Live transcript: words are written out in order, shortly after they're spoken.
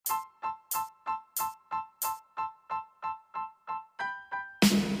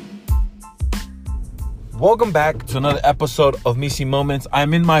Welcome back to another episode of Missy Moments.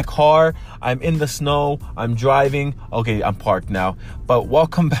 I'm in my car. I'm in the snow. I'm driving. Okay, I'm parked now. But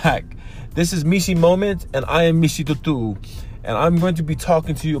welcome back. This is Missy Moments, and I am Missy Tutu. And I'm going to be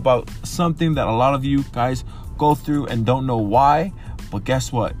talking to you about something that a lot of you guys go through and don't know why. But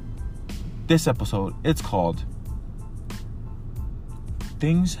guess what? This episode, it's called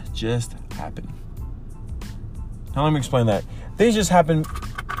Things Just Happen. Now let me explain that. Things just happen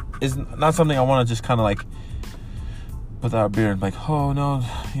is not something I want to just kind of like put out a beer and like, oh no,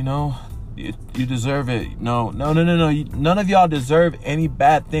 you deserve it. No. None of y'all deserve any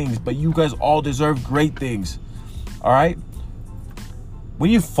bad things, but you guys all deserve great things. All right? When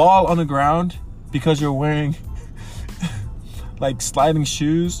you fall on the ground because you're wearing like sliding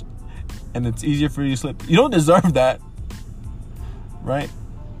shoes and it's easier for you to slip, you don't deserve that. Right?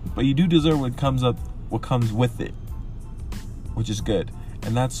 But you do deserve what comes with it, which is good.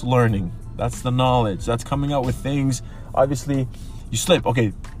 And that's learning. That's the knowledge. That's coming out with things. Obviously, you slip.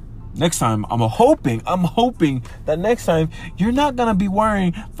 Okay, next time, I'm hoping that next time you're not going to be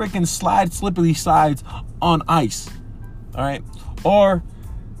wearing freaking slippery slides on ice. All right? Or,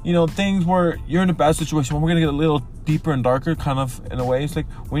 things where you're in a bad situation. We're going to get a little deeper and darker kind of in a way. It's like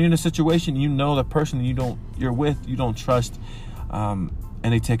when you're in a situation, the person you're with, you don't trust, and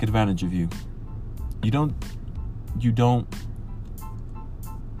they take advantage of you. You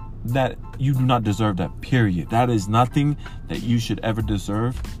do not deserve that, period. That is nothing that you should ever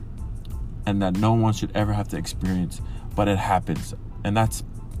deserve and that no one should ever have to experience, but it happens. And that's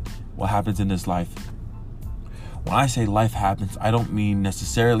what happens in this life. When I say life happens, I don't mean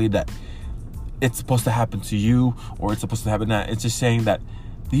necessarily that it's supposed to happen to you or it's supposed to happen that. It's just saying that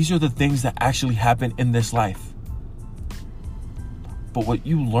these are the things that actually happen in this life. But what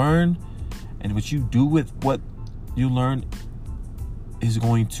you learn and what you do with what you learn is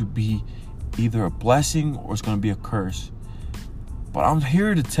going to be either a blessing or it's going to be a curse. But I'm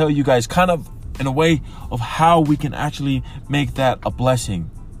here to tell you guys kind of in a way of how we can actually make that a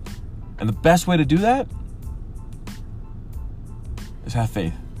blessing. And the best way to do that is have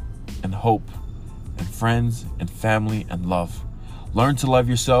faith and hope and friends and family and love. Learn to love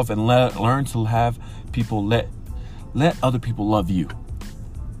yourself and learn to have people let other people love you.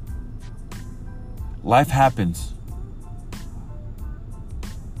 Life happens.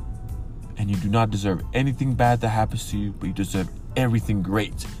 And you do not deserve anything bad that happens to you, but you deserve everything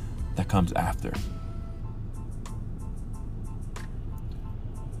great that comes after.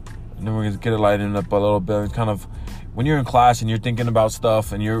 And then we're going to get it lightened up a little bit. It's kind of when you're in class and you're thinking about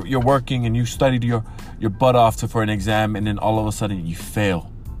stuff and you're working and you studied your butt off for an exam, and then all of a sudden you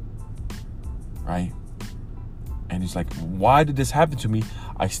fail. Right? And it's like, why did this happen to me?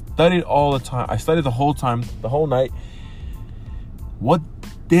 I studied all the time. I studied the whole time, the whole night. What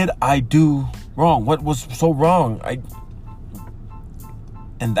did I do wrong? What was so wrong?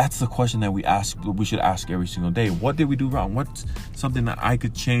 And that's the question that we should ask every single day. What did we do wrong? What's something that I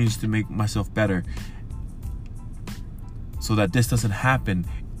could change to make myself better so that this doesn't happen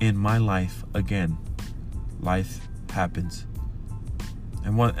in my life again? Life happens.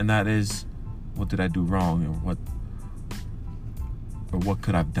 And that is, what did I do wrong, or what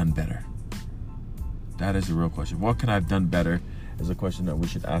could I have done better? That is a real question. What could I have done better is a question that we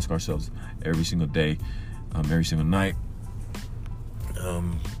should ask ourselves every single day, every single night,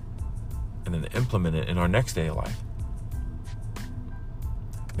 and then implement it in our next day of life.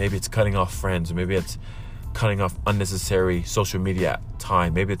 Maybe it's cutting off friends. Maybe it's cutting off unnecessary social media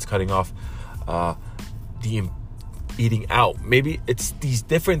time. Maybe it's cutting off the eating out. Maybe it's these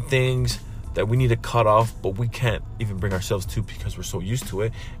different things that we need to cut off, but we can't even bring ourselves to because we're so used to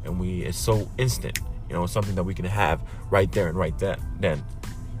it, and it's so instant. It's something that we can have right there and right then.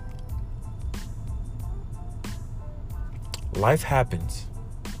 Life happens.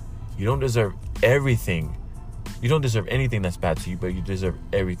 You don't deserve everything. You don't deserve anything that's bad to you, but you deserve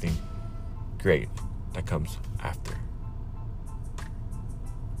everything great that comes after.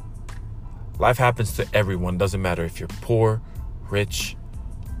 Life happens to everyone. Doesn't matter if you're poor, rich,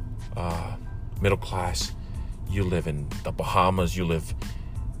 middle class. You live in the Bahamas. You live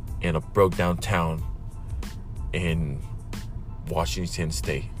in a broke down town in Washington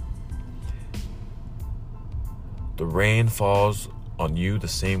State. The rain falls on you the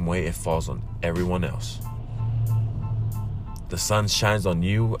same way it falls on everyone else. The sun shines on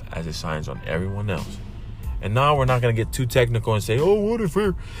you as it shines on everyone else. And now we're not going to get too technical and say, oh, what if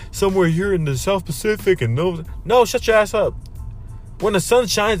we're somewhere here in the South Pacific and no, shut your ass up. When the sun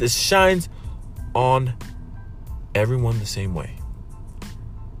shines, it shines on everyone the same way.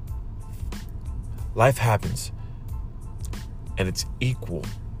 Life happens, and it's equal.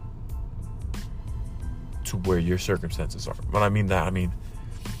 to where your circumstances are. When I mean that, I mean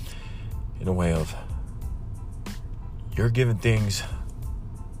in a way of you're given things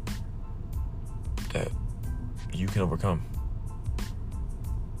that you can overcome.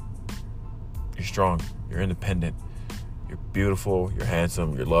 You're strong, you're independent, you're beautiful, you're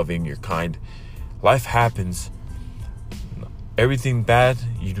handsome, you're loving, you're kind. Life happens. Everything bad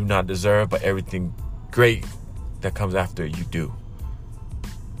you do not deserve, but everything great that comes after you do.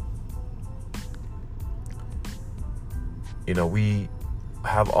 You know, we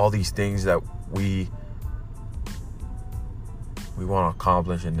have all these things that we want to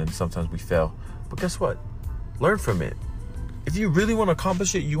accomplish, and then sometimes we fail. But guess what? Learn from it. If you really want to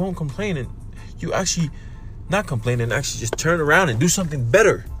accomplish it, you won't complain, and you actually not complain and actually just turn around and do something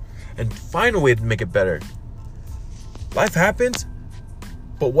better and find a way to make it better. Life happens,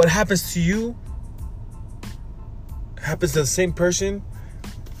 but what happens to you happens to the same person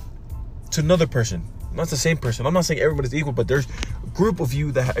to another person. Not the same person. I'm not saying everybody's equal, but there's a group of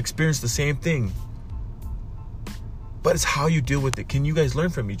you that experience the same thing. But it's how you deal with it. Can you guys learn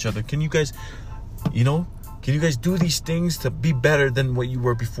from each other? Can you guys, can you guys do these things to be better than what you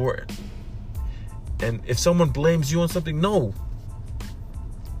were before? And if someone blames you on something, no.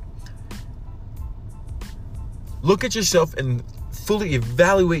 Look at yourself and fully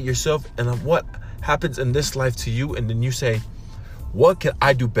evaluate yourself and what happens in this life to you. And then you say, what can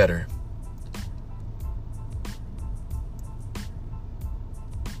I do better?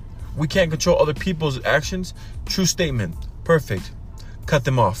 We can't control other people's actions. True statement. Perfect. Cut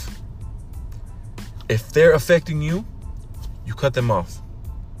them off. If they're affecting you, you cut them off.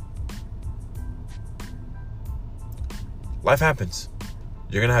 Life happens.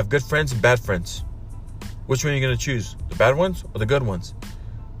 You're going to have good friends and bad friends. Which one are you going to choose? The bad ones or the good ones?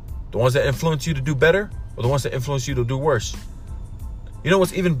 The ones that influence you to do better or the ones that influence you to do worse? You know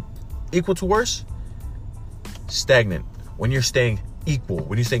what's even equal to worse? Stagnant. When you're staying equal,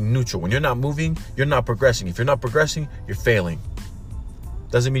 when you're staying neutral, when you're not moving, you're not progressing. If you're not progressing, you're failing.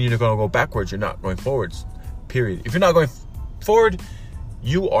 Doesn't mean you're going to go backwards. You're not going forwards. Period. If you're not going forward,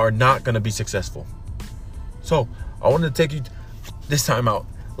 you are not going to be successful. So I wanted to take you this time out.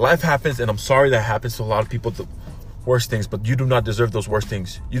 Life happens, and I'm sorry that happens to a lot of people, the worst things, but you do not deserve those worst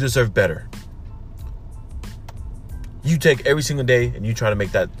things. You deserve better. You take every single day and you try to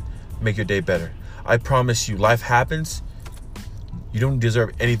make your day better. I promise you, life happens. You don't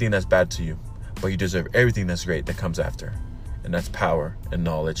deserve anything that's bad to you, but you deserve everything that's great that comes after. And that's power and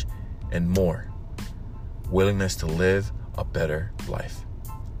knowledge and more. Willingness to live a better life.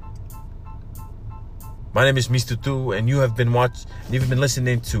 My name is Mr. Tu, and you've been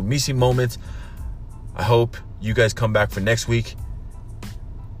listening to Missy Moments. I hope you guys come back for next week.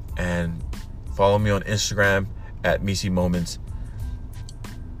 And follow me on Instagram at Missy Moments.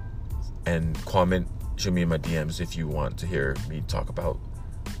 And comment, show me in my DMs if you want to hear me talk about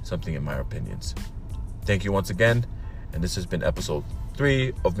something in my opinions. Thank you once again. And this has been episode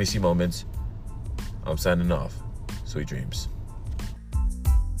 3 of Missy Moments. I'm signing off. Sweet dreams.